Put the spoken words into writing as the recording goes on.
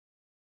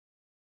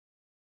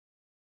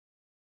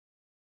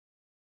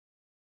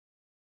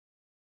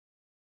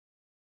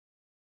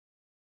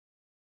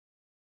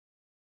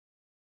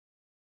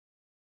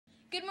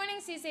Good morning,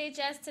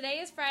 CCHS.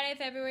 Today is Friday,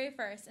 February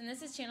 1st, and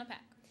this is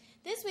ChannelPack.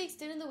 This week's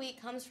Student of the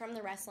Week comes from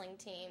the wrestling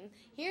team.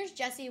 Here's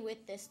Jesse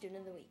with this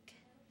Student of the Week.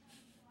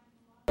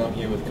 I'm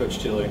here with Coach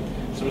Tiller.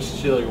 So, Mr.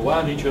 Tiller,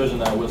 why have you chosen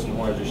Wilson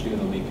Horn as your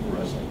Student of the Week for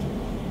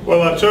wrestling?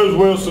 Well, I chose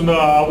Wilson.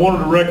 I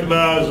wanted to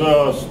recognize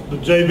the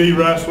JV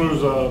wrestlers.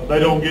 They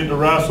don't get to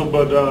wrestle,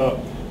 but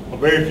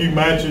very few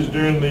matches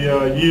during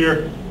the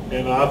year.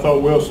 And I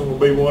thought Wilson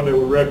would be one that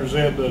would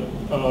represent the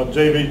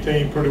JV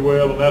team pretty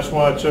well, and that's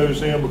why I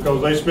chose him,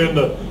 because they spend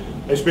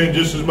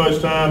just as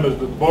much time as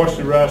the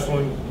varsity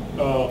wrestling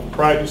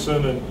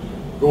practicing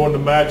and going to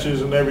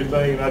matches and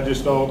everything. And I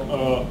just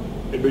thought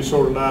it'd be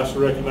sort of nice to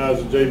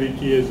recognize the JV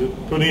kids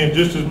that put in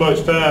just as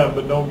much time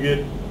but don't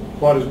get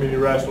quite as many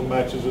wrestling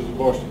matches as the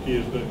varsity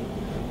kids do.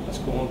 That's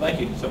cool. Well, thank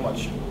you so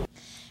much.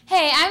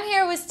 Hey, I'm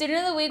here with Student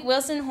of the Week,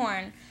 Wilson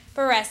Horn,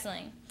 for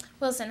wrestling.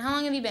 Wilson, how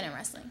long have you been in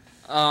wrestling?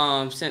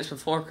 Since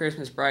before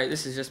Christmas break.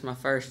 This is just my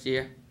first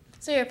year.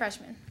 So you're a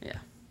freshman? Yeah.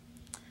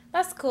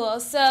 That's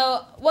cool.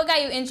 So what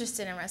got you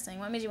interested in wrestling?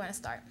 What made you want to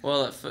start?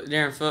 Well,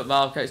 during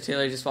football, Coach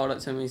Tiller just walked up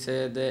to me and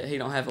said that he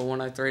don't have a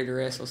 103 to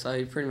wrestle, so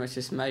he pretty much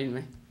just made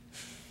me.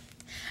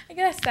 I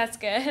guess that's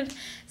good.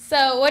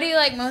 So what do you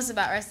like most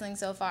about wrestling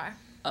so far?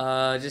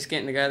 Just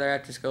getting together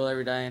after school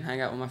every day and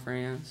hang out with my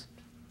friends,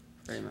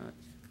 pretty much.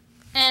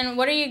 And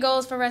what are your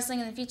goals for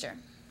wrestling in the future?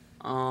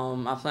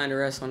 I plan to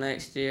wrestle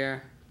next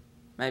year,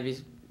 maybe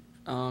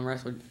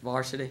wrestle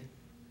varsity.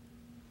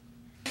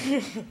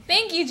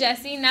 Thank you,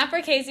 Jesse. Now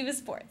for Casey with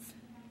sports.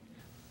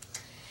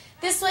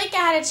 This week I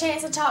had a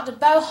chance to talk to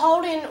Bo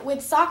Holden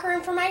with soccer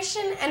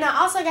information, and I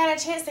also got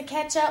a chance to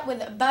catch up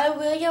with Bo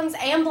Williams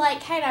and Blake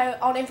Cato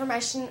on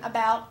information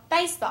about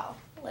baseball.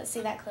 Let's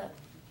see that clip.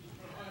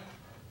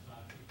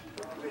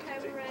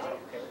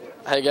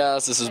 Hey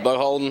guys, this is Bo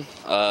Holden.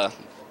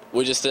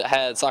 We just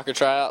had soccer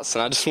tryouts,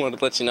 and I just wanted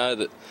to let you know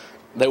that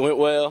they went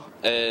well,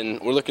 and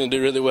we're looking to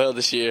do really well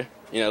this year.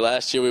 You know,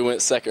 last year we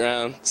went second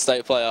round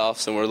state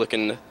playoffs, and we're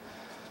looking to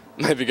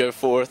maybe go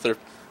fourth or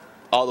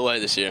all the way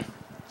this year.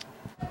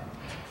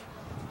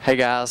 Hey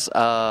guys, just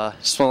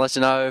want to let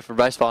you know for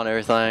baseball and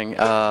everything,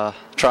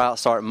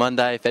 tryouts start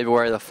Monday,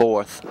 February the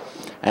 4th,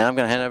 and I'm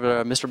going to hand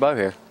over to Mr. Bo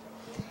here.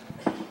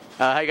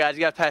 Hey guys,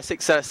 you got to pass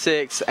 6 out of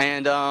 6,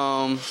 and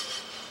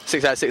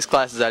 6 out of 6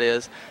 classes that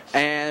is,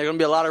 and there's going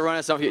to be a lot of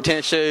running, so don't forget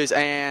tennis shoes,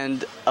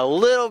 and a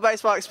little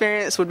baseball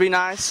experience would be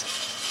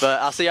nice,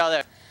 but I'll see y'all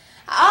there.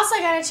 I also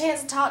got a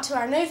chance to talk to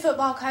our new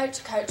football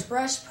coach, Coach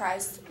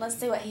Propst. Let's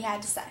see what he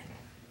had to say.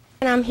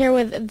 And I'm here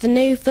with the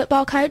new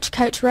football coach,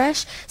 Coach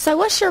Rush. So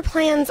what's your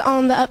plans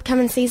on the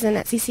upcoming season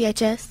at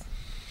CCHS?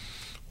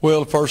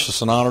 Well, first,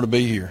 it's an honor to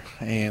be here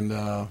and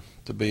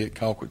to be at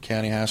Colquitt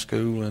County High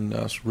School, and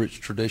it's a rich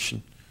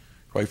tradition.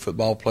 Great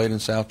football played in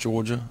South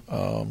Georgia.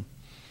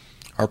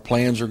 Our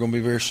plans are going to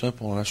be very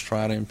simple, and that's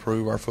try to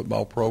improve our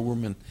football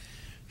program and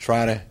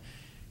try to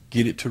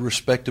get it to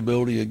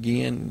respectability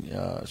again.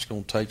 It's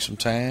going to take some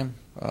time.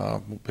 I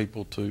want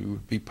people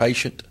to be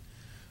patient.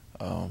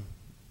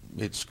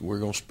 We're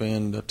going to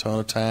spend a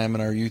ton of time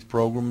in our youth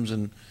programs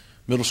and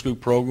middle school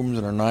programs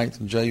and our ninth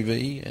and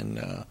JV, and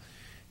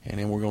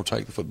then we're going to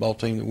take the football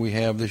team that we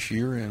have this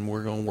year, and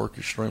we're going to work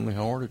extremely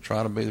hard to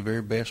try to be the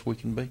very best we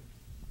can be.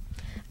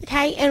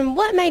 Okay, and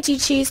what made you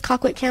choose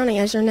Colquitt County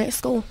as your next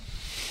school?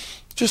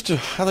 I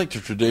think the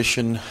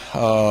tradition,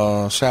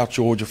 South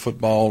Georgia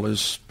football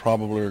is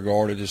probably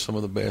regarded as some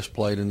of the best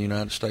played in the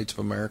United States of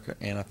America,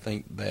 and I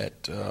think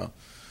that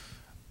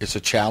it's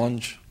a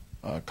challenge.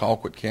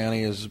 Colquitt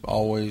County is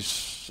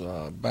always,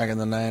 back in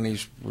the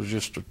 90s, was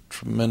just a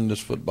tremendous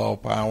football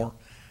power,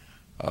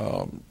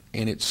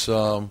 and it's,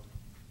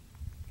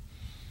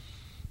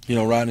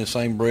 right in the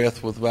same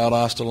breath with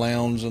Valdosta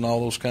Lowndes and all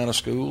those kind of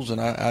schools,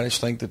 and I just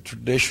think the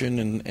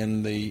tradition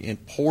and the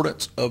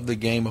importance of the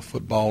game of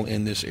football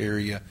in this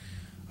area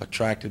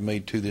attracted me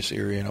to this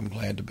area, and I'm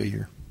glad to be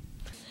here.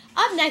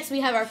 Up next,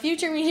 we have our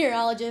future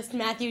meteorologist,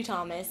 Matthew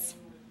Thomas.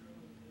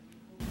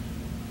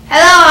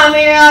 Hello, I'm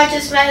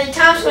meteorologist Matthew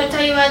Thomas. I'm going to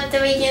tell you what the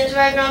weekend's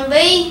weather going to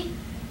be.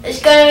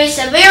 It's going to be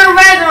severe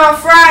weather on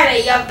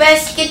Friday. Y'all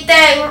best get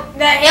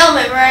that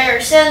helmet right, or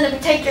send them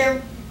to take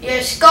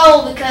your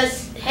skull,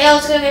 because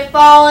hail's going to be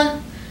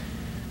falling.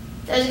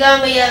 There's going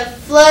to be a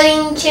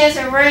flooding, chance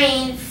of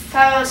rain,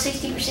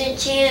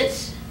 60%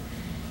 chance.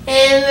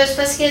 And we're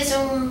supposed to get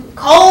some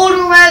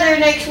colder weather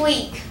next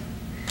week.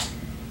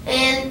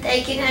 And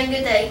they can have a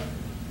good day.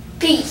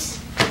 Peace.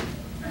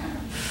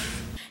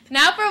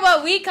 Now for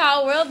what we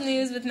call World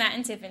News with Matt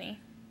and Tiffany.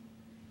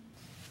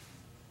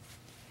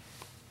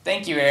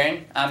 Thank you,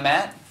 Erin. I'm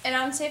Matt. And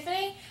I'm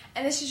Tiffany,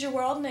 and this is your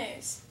World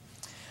News.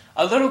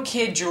 A little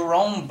kid,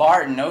 Jerome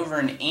Barton, over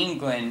in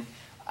England,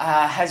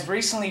 has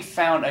recently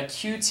found a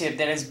Q-tip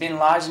that has been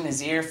lodged in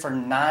his ear for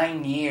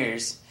 9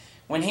 years.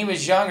 When he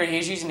was younger, he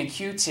was using a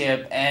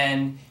Q-tip,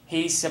 and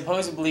he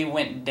supposedly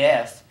went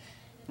deaf.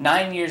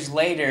 9 years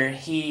later,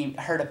 he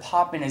heard a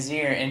pop in his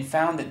ear and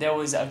found that there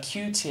was a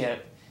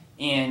Q-tip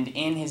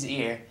in his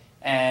ear,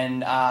 and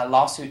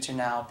lawsuits are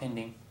now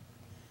pending.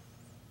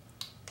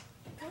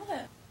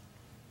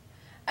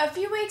 A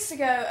few weeks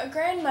ago, a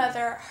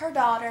grandmother, her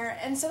daughter,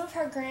 and some of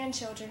her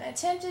grandchildren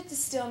attempted to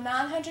steal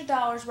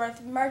 $900 worth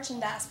of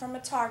merchandise from a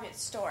Target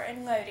store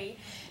in Lodi,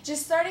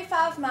 just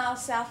 35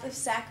 miles south of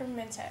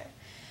Sacramento.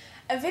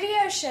 A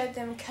video showed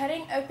them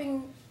cutting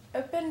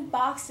open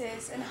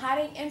boxes and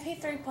hiding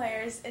MP3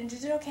 players and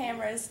digital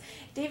cameras,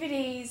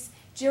 DVDs,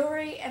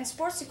 jewelry, and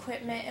sports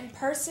equipment in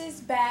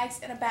purses,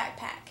 bags, and a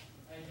backpack.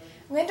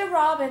 Linda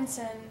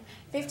Robinson,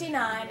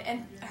 59,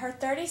 and her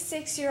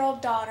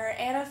 36-year-old daughter,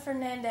 Anna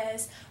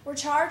Fernandez, were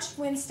charged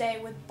Wednesday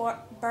with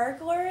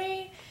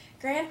burglary,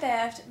 grand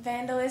theft,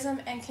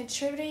 vandalism, and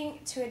contributing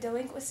to a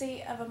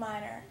delinquency of a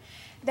minor.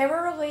 They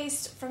were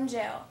released from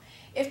jail.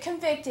 If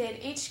convicted,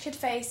 each could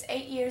face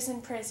 8 years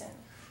in prison.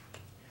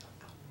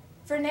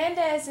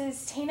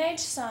 Fernandez's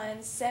teenage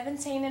sons,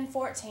 17 and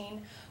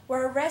 14,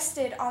 were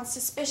arrested on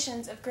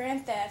suspicions of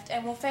grand theft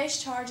and will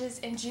face charges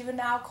in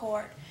juvenile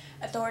court,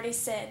 authorities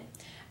said.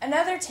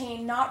 Another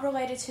teen not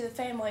related to the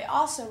family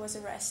also was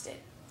arrested.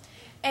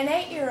 An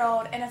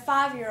 8-year-old and a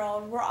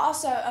 5-year-old were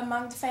also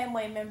among the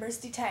family members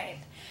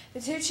detained.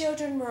 The 2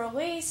 children were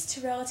released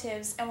to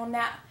relatives and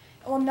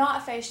will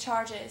not face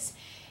charges.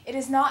 It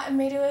is not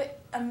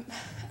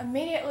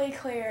immediately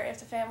clear if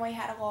the family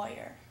had a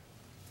lawyer.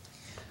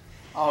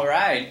 All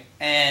right,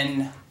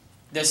 and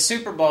the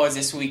Super Bowl is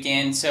this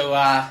weekend, so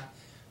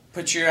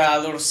put your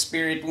little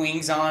spirit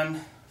wings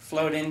on,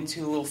 float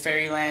into a little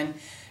fairyland,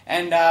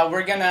 and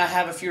we're going to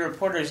have a few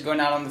reporters going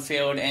out on the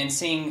field and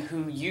seeing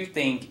who you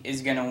think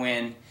is going to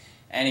win.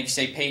 And if you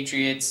say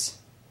Patriots,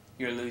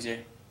 you're a loser.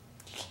 You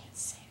can't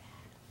say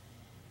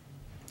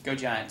that. Go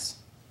Giants.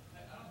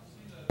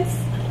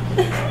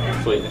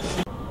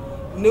 Sweetness.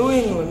 New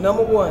England,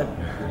 number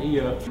 1.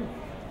 Yeah.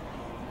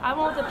 I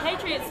want the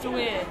Patriots to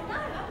win.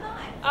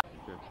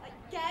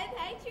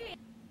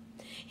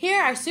 Here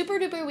are Super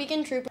Duper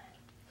Weekend Troopers.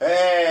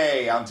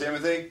 Hey, I'm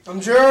Timothy. I'm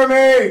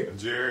Jeremy. I'm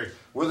Jerry.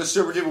 We're the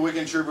Super Duper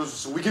Weekend Troopers with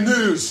some weekend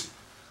news.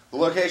 The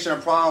location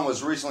of prom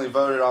was recently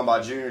voted on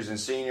by juniors and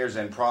seniors,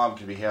 and prom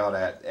can be held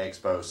at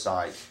Expo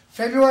site.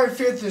 February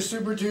 5th is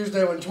Super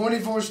Tuesday when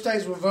 24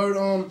 states will vote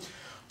on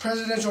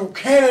presidential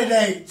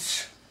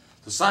candidates.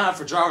 To sign up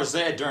for driver's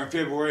ed during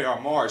February or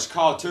March,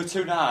 call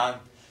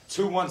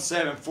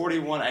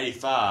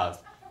 229-217-4185.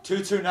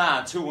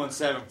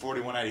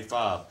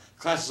 229-217-4185.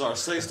 Classes are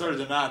 6:30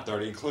 to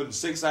 9:30, including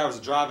 6 hours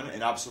of driving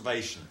and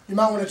observation. You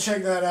might want to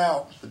check that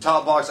out. The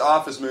top box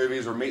office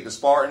movies were Meet the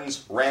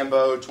Spartans,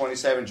 Rambo,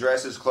 27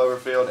 Dresses,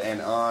 Cloverfield,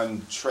 and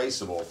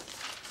Untraceable.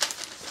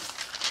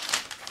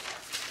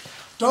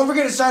 Don't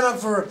forget to sign up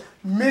for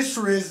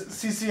Mysteries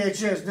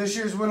CCHS. This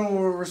year's winner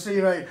will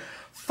receive a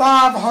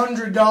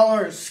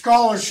 $500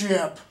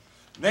 scholarship.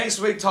 Next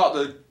week, talk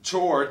to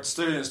chore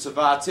students to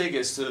buy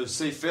tickets to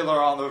see Fiddler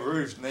on the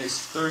Roof next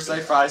Thursday,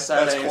 Friday,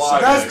 Saturday, and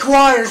Sunday. That's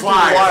choir.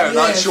 Choir,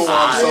 not yes. chore.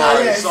 I'm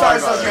sorry. Yeah, sorry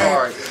about okay.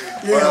 that.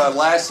 Yeah.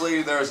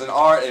 Lastly, there's an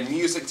art and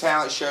music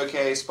talent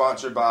showcase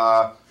sponsored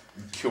by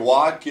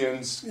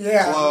Watkins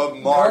Club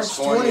March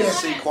 20th.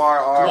 See choir,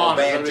 art, or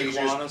band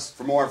teachers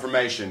for more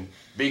information.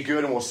 Be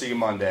good, and we'll see you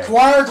Monday.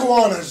 Choir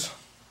Kiwanis.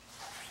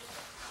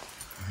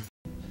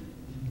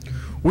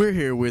 We're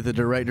here with the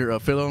director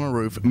of Fiddler on the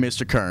Roof,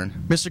 Mr.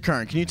 Kern. Mr.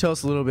 Kern, can you tell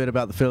us a little bit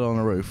about the Fiddler on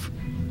the Roof?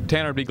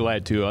 Tanner would be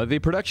glad to. The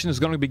production is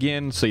going to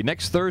begin,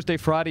 next Thursday,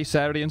 Friday,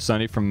 Saturday, and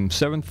Sunday from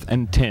 7th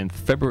and 10th,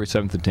 February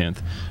 7th and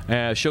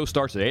 10th. Show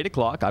starts at 8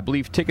 o'clock. I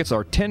believe tickets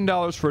are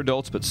 $10 for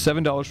adults, but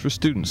 $7 for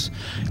students.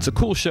 It's a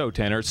cool show,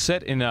 Tanner. It's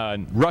set in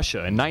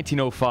Russia in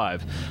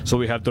 1905. So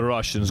we have the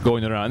Russians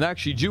going around. They're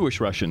actually Jewish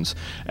Russians.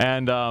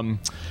 And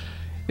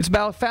it's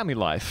about family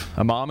life.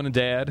 A mom and a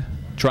dad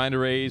trying to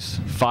raise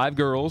 5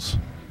 girls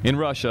in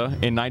Russia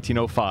in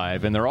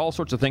 1905, and there are all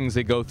sorts of things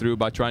they go through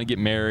by trying to get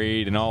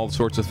married and all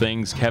sorts of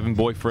things, having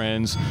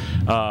boyfriends,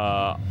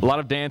 a lot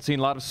of dancing,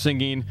 a lot of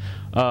singing,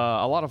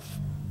 a lot of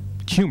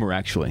humor,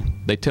 actually.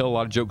 They tell a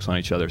lot of jokes on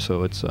each other,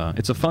 so it's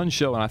a fun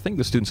show, and I think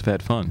the students have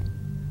had fun.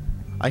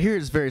 I hear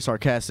it's very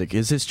sarcastic.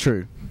 Is this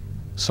true?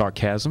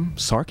 Sarcasm?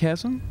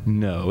 Sarcasm?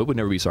 No, it would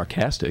never be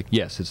sarcastic.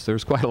 Yes,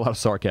 there's quite a lot of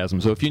sarcasm,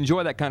 so if you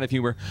enjoy that kind of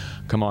humor,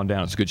 come on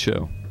down. It's a good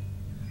show.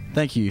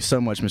 Thank you so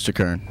much, Mr.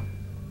 Kern.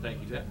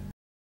 Thank you, Zach.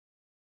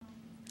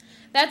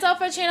 That's all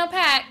for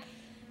ChannelPack.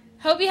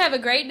 Hope you have a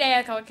great day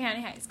at Colquitt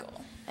County High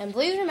School. And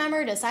please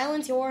remember to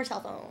silence your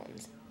cell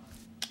phones.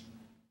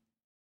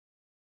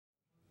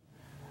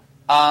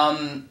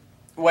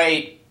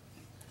 Wait.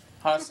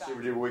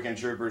 Super Duper Weekend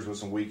Troopers with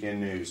some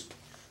weekend news.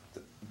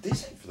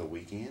 This ain't for the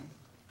weekend.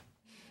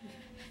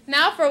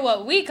 Now for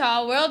what we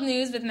call World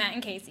News with Matt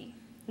and Casey.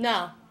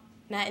 No,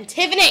 Matt and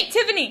Tiffany.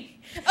 Tiffany.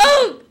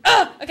 Oh,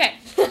 okay.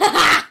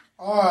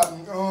 All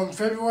right,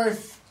 February.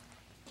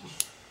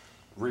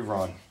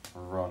 Rerun.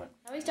 We're running.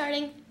 Are we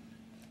starting?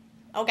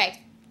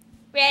 Okay.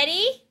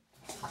 Ready?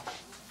 I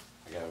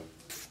gotta